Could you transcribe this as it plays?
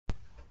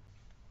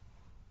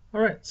All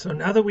right, so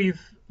now that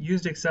we've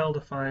used Excel to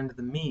find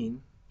the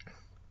mean,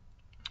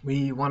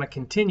 we want to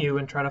continue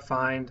and try to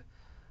find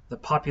the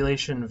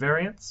population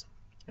variance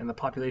and the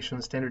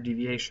population standard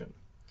deviation.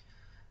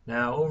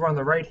 Now, over on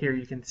the right here,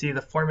 you can see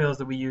the formulas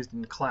that we used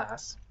in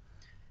class.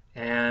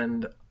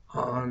 And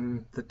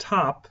on the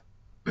top,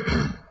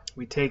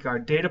 we take our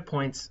data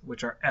points,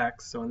 which are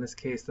x, so in this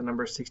case, the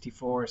number is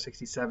 64,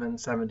 67,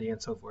 70,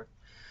 and so forth.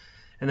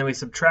 And then we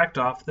subtract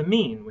off the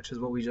mean, which is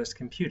what we just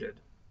computed,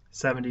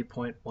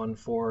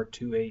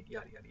 70.1428,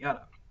 yada, yada,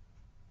 yada.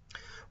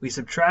 We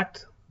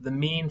subtract the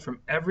mean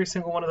from every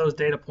single one of those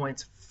data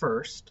points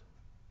first.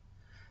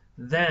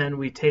 Then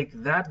we take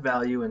that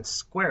value and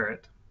square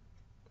it,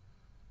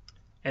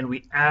 and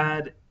we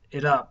add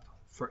it up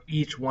for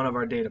each one of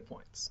our data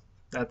points.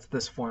 That's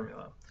this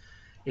formula.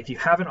 If you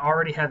haven't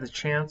already had the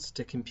chance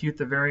to compute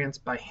the variance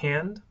by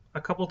hand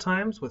a couple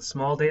times with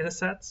small data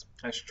sets,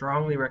 I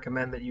strongly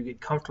recommend that you get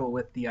comfortable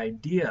with the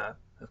idea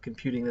of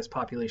computing this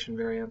population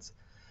variance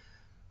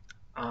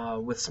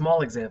with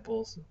small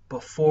examples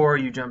before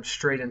you jump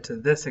straight into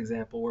this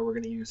example where we're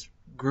going to use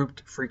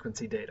grouped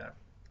frequency data.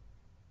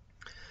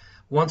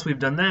 Once we've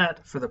done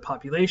that, for the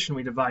population,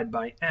 we divide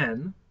by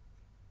n.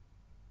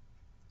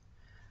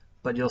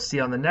 But you'll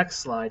see on the next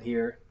slide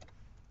here,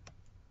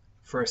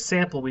 for a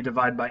sample, we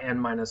divide by n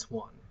minus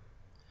 1.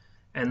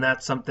 And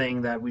that's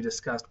something that we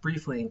discussed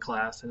briefly in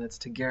class, and it's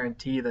to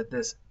guarantee that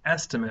this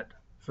estimate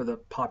for the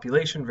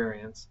population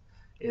variance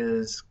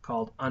is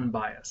called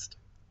unbiased.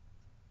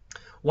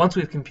 Once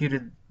we've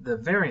computed the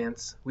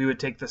variance, we would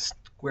take the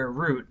square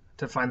root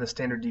to find the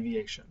standard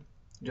deviation,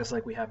 just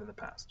like we have in the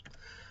past.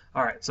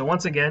 All right, so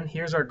once again,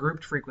 here's our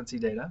grouped frequency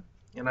data,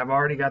 and I've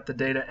already got the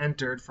data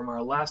entered from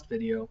our last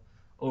video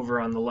over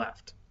on the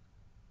left.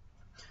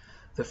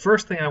 The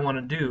first thing I want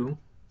to do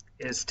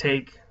is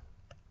take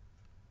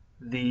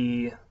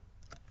the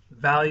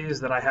values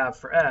that I have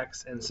for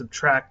x and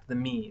subtract the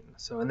mean.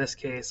 So in this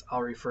case,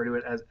 I'll refer to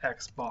it as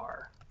x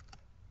bar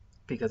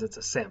because it's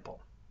a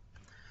sample.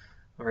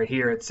 Right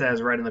here it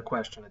says right in the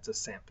question, it's a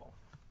sample.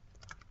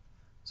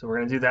 So we're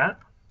going to do that.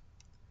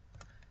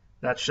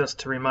 That's just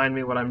to remind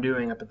me what I'm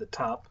doing up at the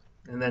top.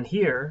 And then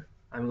here,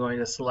 I'm going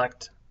to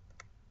select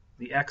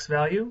the x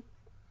value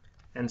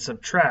and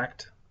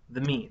subtract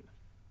the mean.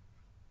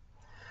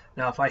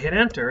 Now, if I hit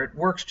enter, it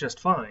works just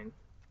fine.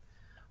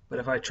 But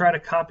if I try to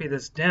copy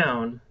this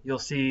down, you'll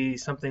see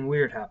something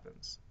weird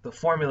happens. The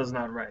formula is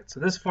not right.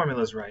 So this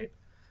formula is right.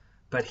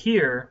 But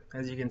here,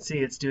 as you can see,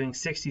 it's doing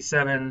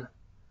 67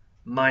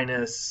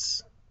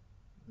 minus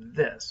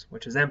this,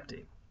 which is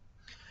empty.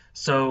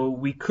 So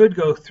we could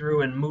go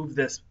through and move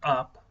this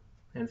up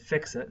and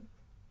fix it.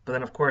 But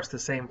then, of course, the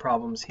same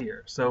problem's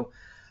here. So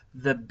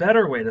the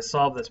better way to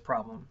solve this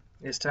problem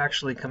is to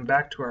actually come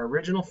back to our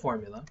original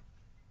formula.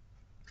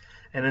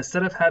 And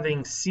instead of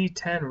having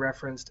C10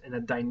 referenced in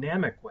a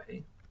dynamic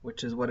way,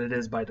 which is what it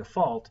is by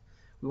default,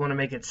 we want to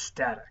make it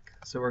static.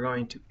 So we're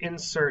going to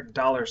insert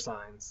dollar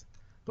signs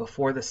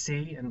before the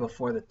C and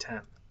before the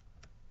 10.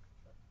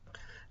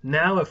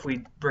 Now if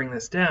we bring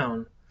this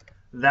down,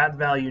 that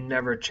value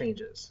never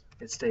changes.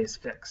 It stays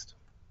fixed.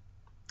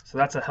 So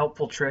that's a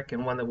helpful trick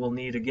and one that we'll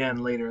need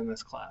again later in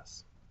this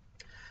class.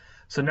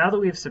 So now that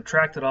we've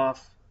subtracted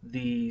off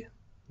the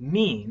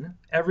mean,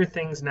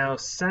 everything's now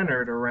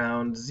centered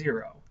around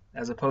 0,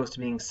 as opposed to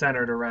being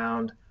centered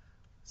around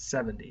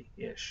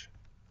 70-ish.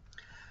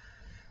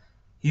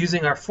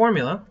 Using our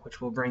formula,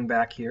 which we'll bring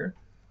back here,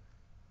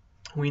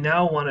 we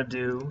now want to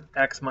do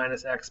x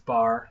minus x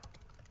bar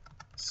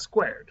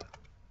squared.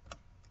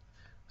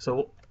 So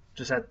we'll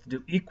just have to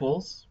do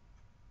equals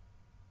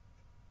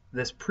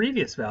this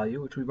previous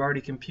value, which we've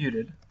already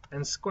computed,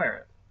 and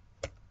square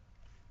it.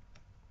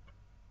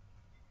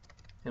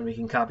 And we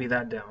can copy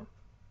that down.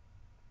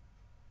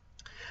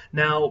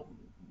 Now,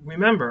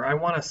 remember, I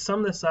want to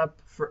sum this up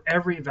for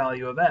every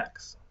value of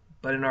x.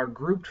 But in our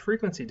grouped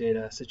frequency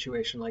data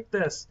situation like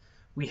this,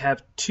 we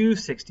have two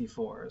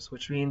 64s,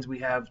 which means we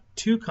have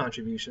two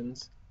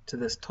contributions to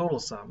this total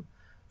sum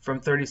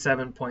from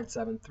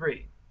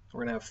 37.73.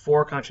 We're going to have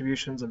 4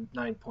 contributions of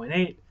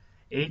 9.8,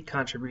 8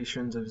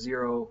 contributions of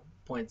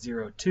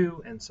 0.02,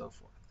 and so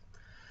forth.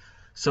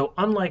 So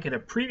unlike in a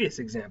previous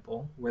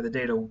example, where the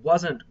data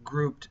wasn't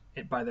grouped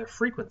by their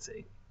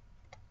frequency,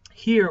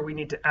 here we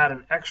need to add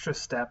an extra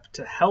step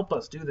to help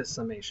us do this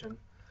summation,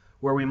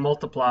 where we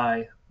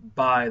multiply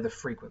by the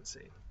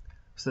frequency.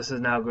 So this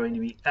is now going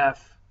to be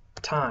f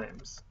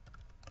times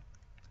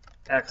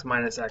x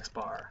minus x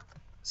bar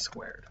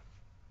squared.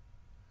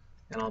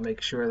 And I'll make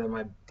sure that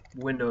my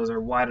windows are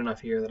wide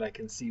enough here that I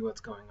can see what's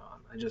going on.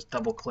 I just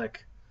double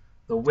click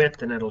the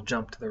width and it'll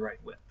jump to the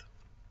right width.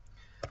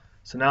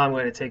 So now I'm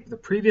going to take the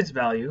previous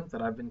value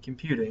that I've been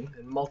computing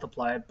and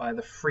multiply it by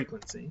the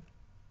frequency.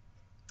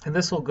 And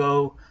this will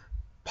go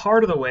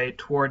part of the way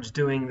towards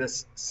doing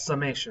this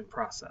summation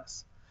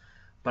process.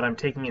 But I'm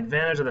taking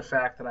advantage of the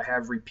fact that I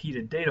have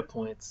repeated data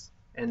points,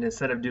 and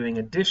instead of doing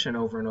addition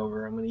over and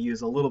over, I'm going to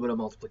use a little bit of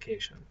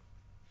multiplication.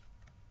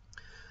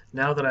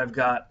 Now that I've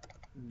got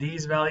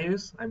these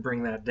values, I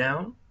bring that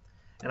down,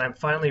 and I'm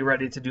finally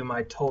ready to do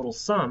my total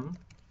sum,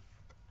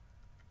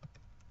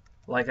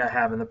 like I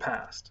have in the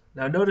past.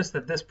 Now notice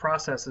that this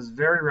process is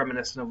very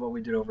reminiscent of what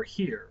we did over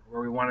here,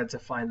 where we wanted to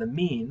find the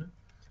mean.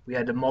 We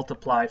had to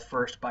multiply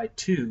first by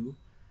 2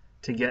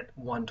 to get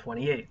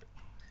 128.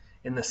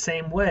 In the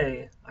same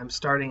way, I'm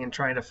starting and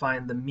trying to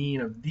find the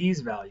mean of these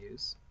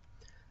values,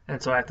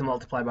 and so I have to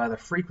multiply by the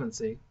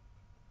frequency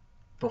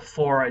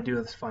before I do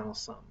this final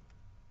sum.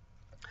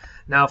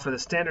 Now for the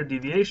standard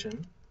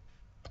deviation,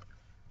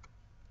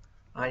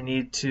 I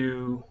need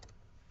to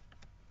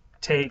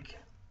take,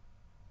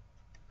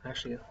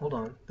 actually, hold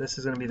on, this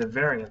is going to be the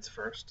variance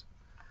first.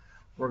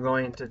 We're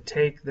going to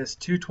take this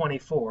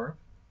 224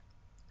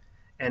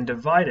 and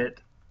divide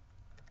it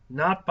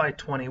not by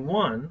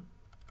 21,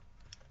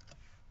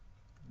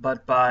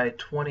 but by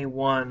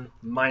 21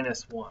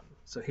 minus 1.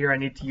 So here I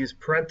need to use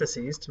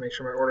parentheses to make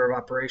sure my order of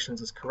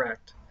operations is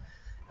correct.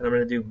 And I'm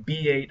going to do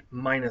B8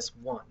 minus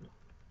 1.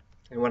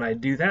 And when I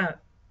do that,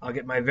 I'll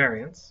get my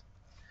variance.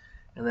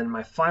 And then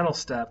my final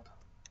step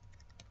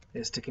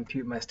is to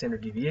compute my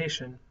standard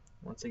deviation.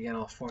 Once again,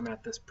 I'll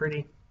format this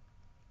pretty.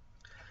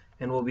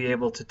 And we'll be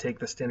able to take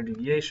the standard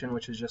deviation,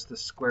 which is just the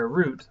square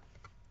root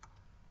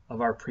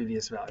of our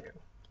previous value.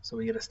 So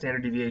we get a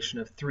standard deviation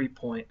of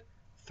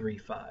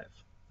 3.35.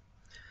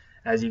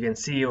 As you can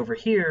see over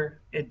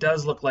here, it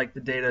does look like the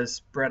data is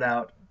spread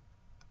out.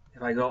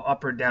 If I go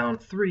up or down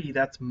 3,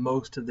 that's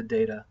most of the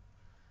data.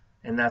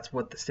 And that's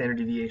what the standard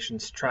deviation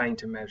is trying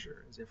to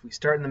measure. Is if we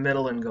start in the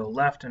middle and go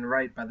left and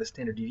right by the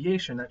standard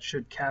deviation, that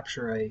should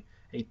capture a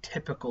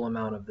typical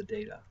amount of the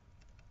data.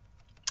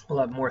 We'll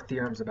have more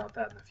theorems about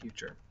that in the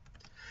future.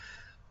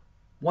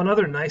 One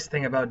other nice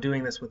thing about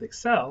doing this with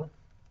Excel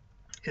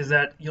is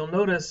that you'll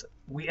notice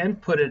we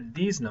inputted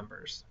these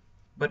numbers,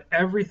 but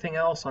everything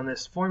else on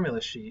this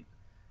formula sheet,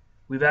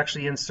 we've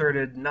actually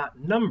inserted not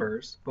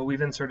numbers, but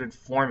we've inserted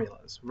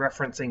formulas,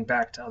 referencing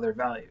back to other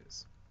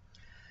values.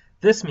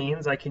 This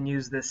means I can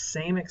use this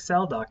same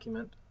Excel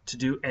document to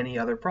do any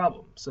other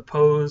problem.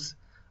 Suppose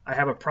I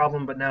have a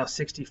problem, but now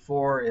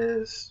 64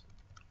 is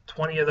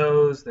 20 of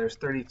those, there's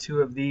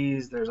 32 of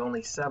these, there's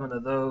only 7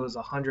 of those,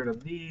 100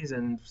 of these,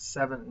 and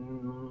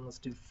 7, let's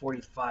do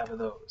 45 of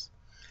those.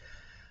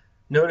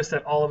 Notice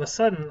that all of a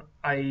sudden,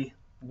 I,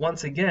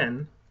 once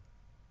again,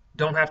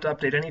 don't have to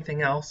update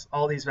anything else.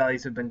 All these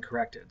values have been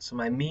corrected. So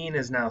my mean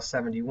is now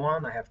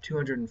 71. I have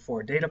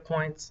 204 data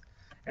points.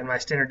 And my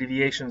standard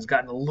deviation has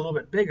gotten a little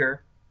bit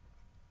bigger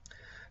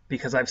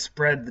because I've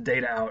spread the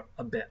data out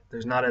a bit.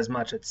 There's not as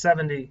much at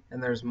 70,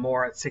 and there's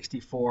more at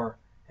 64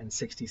 and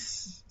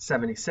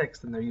 76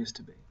 than there used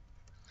to be.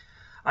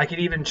 I could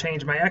even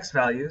change my x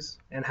values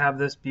and have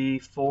this be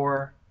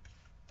 4,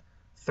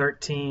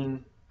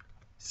 13,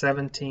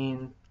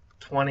 17,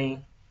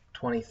 20,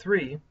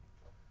 23.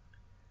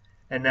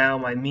 And now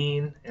my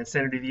mean and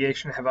standard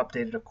deviation have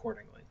updated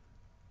accordingly.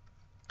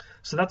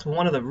 So that's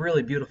one of the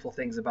really beautiful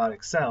things about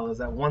Excel, is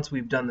that once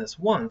we've done this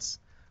once,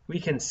 we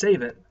can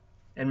save it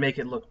and make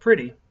it look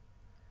pretty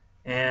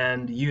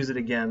and use it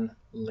again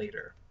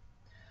later.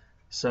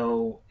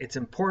 So it's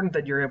important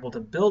that you're able to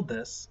build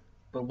this,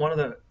 but one of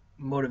the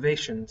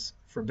motivations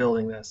for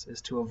building this is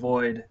to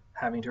avoid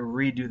having to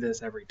redo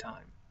this every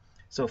time.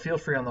 So feel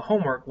free on the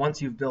homework, once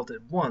you've built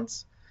it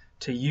once,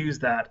 to use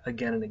that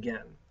again and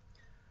again.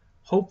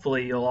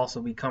 Hopefully you'll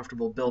also be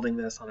comfortable building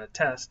this on a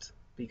test,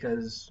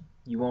 because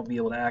you won't be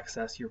able to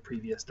access your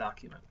previous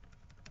document.